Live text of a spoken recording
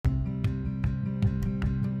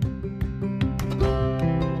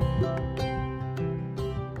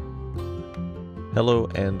Hello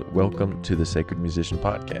and welcome to the Sacred Musician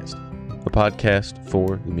Podcast, a podcast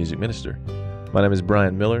for the music minister. My name is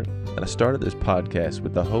Brian Miller, and I started this podcast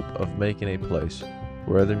with the hope of making a place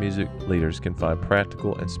where other music leaders can find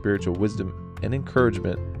practical and spiritual wisdom and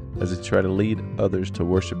encouragement as they try to lead others to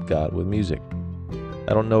worship God with music.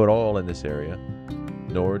 I don't know it all in this area,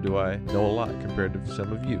 nor do I know a lot compared to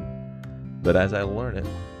some of you, but as I learn it,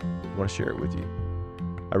 I want to share it with you.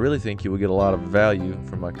 I really think you will get a lot of value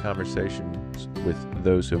from my conversations with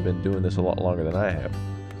those who have been doing this a lot longer than I have.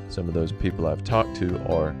 Some of those people I've talked to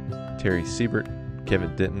are Terry Siebert,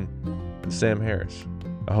 Kevin Denton, and Sam Harris.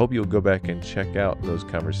 I hope you'll go back and check out those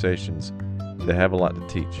conversations. They have a lot to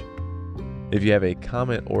teach. If you have a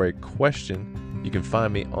comment or a question, you can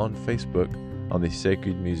find me on Facebook on the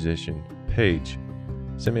Sacred Musician page.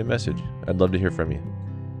 Send me a message. I'd love to hear from you.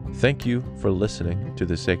 Thank you for listening to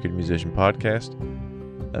the Sacred Musician Podcast,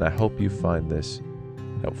 and I hope you find this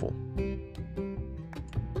helpful.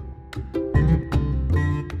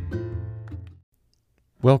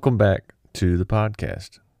 Welcome back to the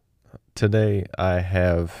podcast. Today I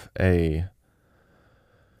have a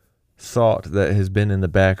thought that has been in the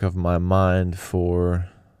back of my mind for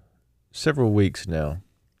several weeks now.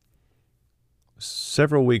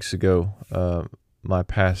 Several weeks ago, my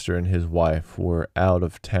pastor and his wife were out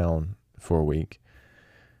of town for a week.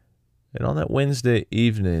 And on that Wednesday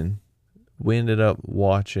evening, we ended up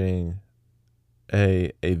watching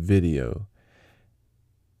a video.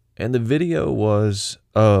 And the video was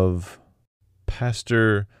of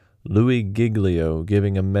Pastor Louis Giglio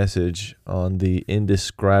giving a message on the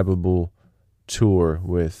Indescribable tour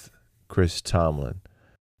with Chris Tomlin.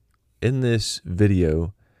 In this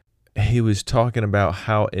video, he was talking about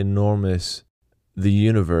how enormous the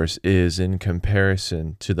universe is in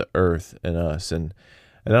comparison to the earth and us. And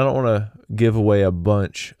I don't want to give away a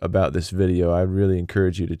bunch about this video. I really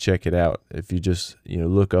encourage you to check it out. If you just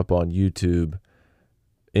look up on YouTube,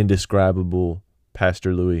 Indescribable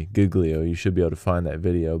Pastor Louis Giglio, you should be able to find that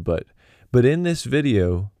video. But in this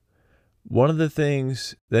video, one of the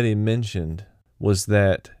things that he mentioned was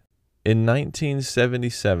that in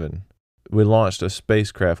 1977, we launched a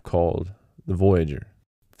spacecraft called the Voyager.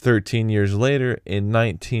 13 years later, in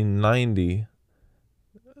 1990,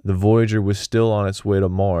 the Voyager was still on its way to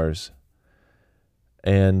Mars,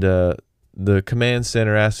 and the command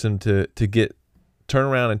center asked them to turn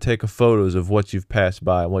around and take photos of what you've passed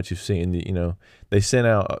by and what you've seen. They sent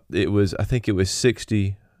out, I think it was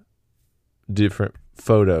 60 different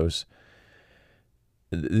photos.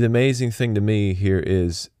 The amazing thing to me here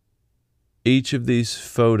is each of these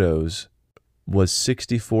photos was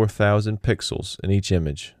 64,000 pixels in each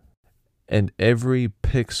image, and every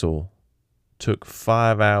pixel took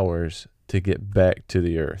 5 hours to get back to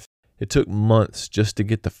the earth. It took months just to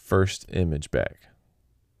get the first image back.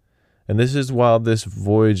 And this is while this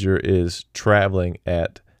Voyager is traveling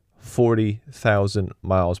at 40,000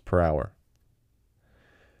 miles per hour.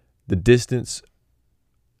 The distance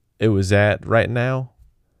it was at right now,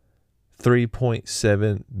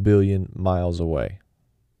 3.7 billion miles away.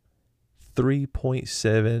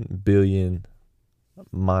 3.7 billion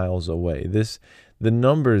miles away. The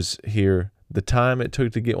numbers here, the time it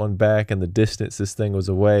took to get one back and the distance this thing was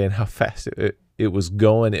away and how fast it was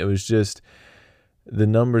going, it was just, the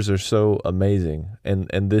numbers are so amazing.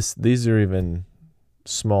 And these are even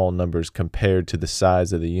small numbers compared to the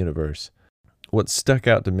size of the universe. What stuck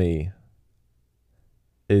out to me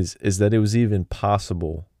is that it was even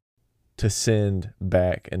possible to send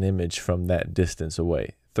back an image from that distance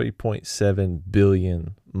away. 3.7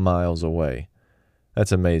 billion miles away.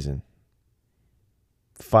 That's amazing.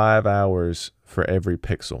 5 hours for every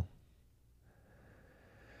pixel.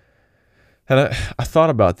 And I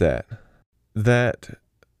thought about that. That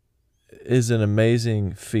is an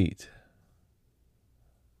amazing feat.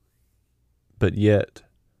 But yet,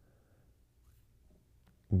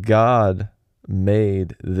 God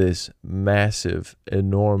made this massive,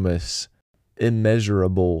 enormous,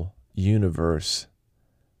 immeasurable universe,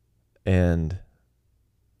 and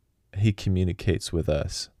He communicates with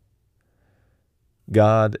us.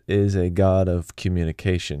 God is a God of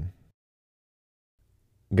communication.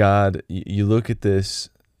 God, you look at this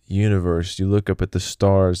universe, you look up at the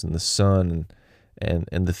stars and the sun and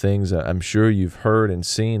the things I'm sure you've heard and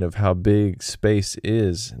seen of how big space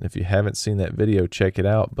is. And if you haven't seen that video, check it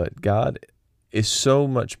out. But God is so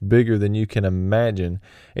much bigger than you can imagine.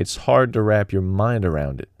 It's hard to wrap your mind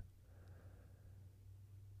around it.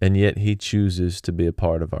 And yet He chooses to be a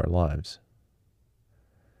part of our lives.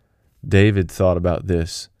 David thought about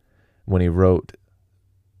this when he wrote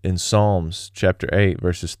in Psalms chapter 8,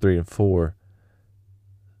 verses 3 and 4,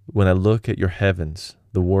 "When I look at your heavens,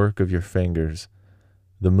 the work of your fingers,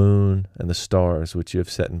 the moon and the stars which you have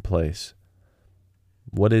set in place.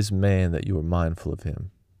 What is man that you are mindful of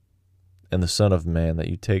him, and the Son of Man that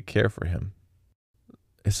you take care for him?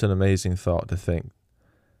 It's an amazing thought to think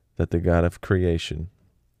that the God of creation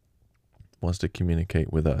wants to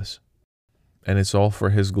communicate with us. And it's all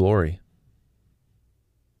for his glory.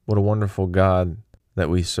 What a wonderful God that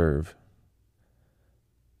we serve.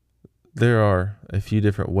 There are a few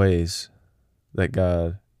different ways that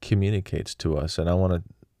God communicates to us, and I want to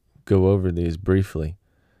go over these briefly.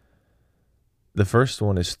 The first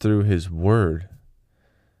one is through his word.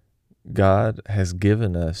 God has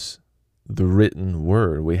given us the written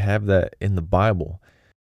word. We have that in the Bible.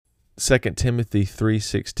 2 Timothy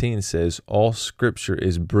 3:16 says, all scripture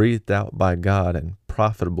is breathed out by God and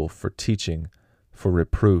profitable for teaching, for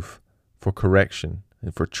reproof, for correction,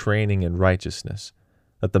 and for training in righteousness,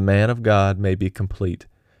 that the man of God may be complete,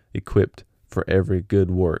 equipped for every good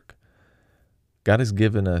work. God has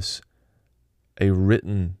given us a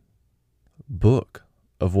written book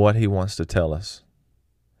of what he wants to tell us.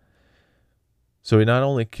 So he not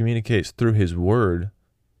only communicates through his word,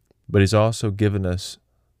 but he's also given us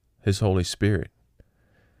his Holy Spirit.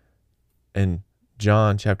 In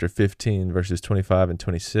John chapter 15, verses 25 and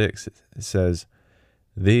 26, it says,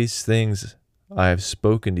 these things I have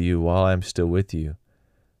spoken to you while I am still with you.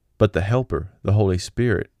 But the Helper, the Holy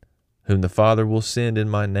Spirit, whom the Father will send in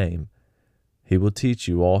my name, he will teach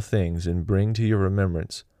you all things and bring to your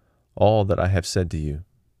remembrance all that I have said to you.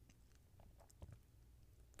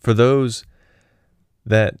 For those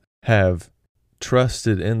that have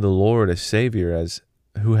trusted in the Lord as Savior,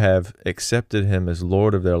 who have accepted him as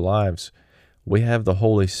Lord of their lives, we have the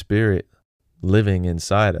Holy Spirit living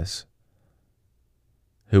inside us,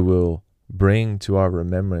 who will bring to our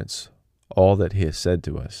remembrance all that he has said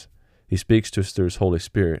to us. He speaks to us through his Holy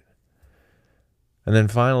Spirit. And then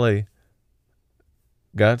finally,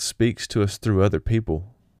 God speaks to us through other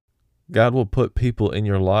people. God will put people in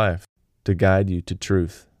your life to guide you to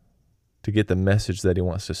truth, to get the message that he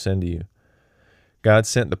wants to send to you. God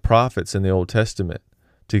sent the prophets in the Old Testament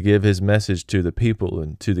to give his message to the people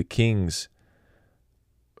and to the kings.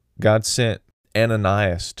 God sent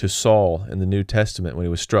Ananias to Saul in the New Testament when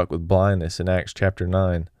he was struck with blindness in Acts chapter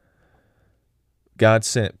 9. God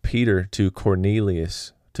sent Peter to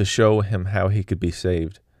Cornelius to show him how he could be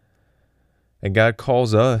saved. And God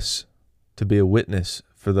calls us to be a witness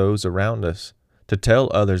for those around us, to tell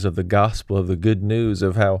others of the gospel, of the good news,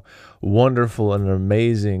 of how wonderful and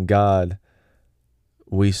amazing God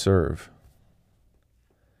we serve.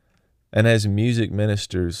 And as music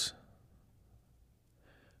ministers,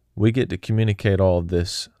 we get to communicate all of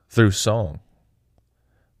this through song.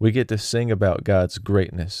 We get to sing about God's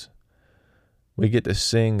greatness. We get to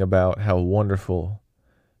sing about how wonderful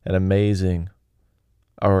and amazing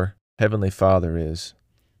our Heavenly Father is.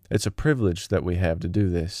 It's a privilege that we have to do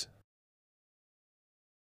this.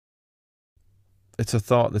 It's a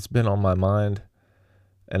thought that's been on my mind,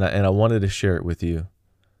 and I wanted to share it with you.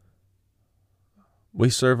 We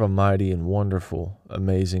serve a mighty and wonderful,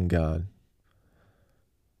 amazing God.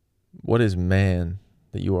 What is man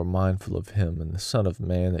that you are mindful of him, and the Son of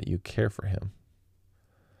Man that you care for him?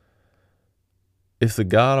 If the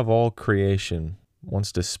God of all creation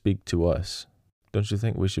wants to speak to us, don't you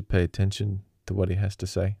think we should pay attention to what he has to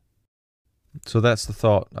say? So that's the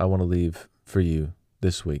thought I want to leave for you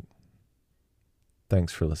this week.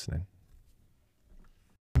 Thanks for listening.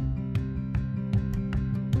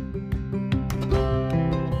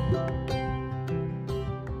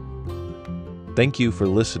 Thank you for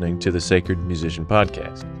listening to the Sacred Musician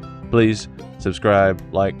Podcast. Please subscribe,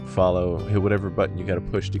 like, follow, hit whatever button you got to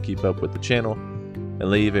push to keep up with the channel, and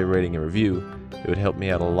leave a rating and review. It would help me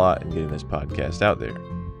out a lot in getting this podcast out there.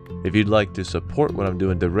 If you'd like to support what I'm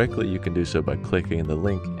doing directly, you can do so by clicking the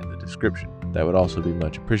link in the description. That would also be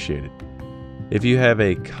much appreciated. If you have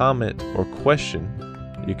a comment or question,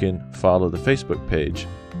 you can follow the Facebook page,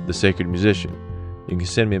 The Sacred Musician. You can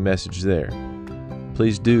send me a message there.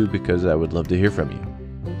 Please do, because I would love to hear from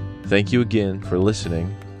you. Thank you again for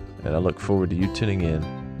listening, and I look forward to you tuning in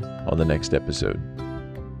on the next episode.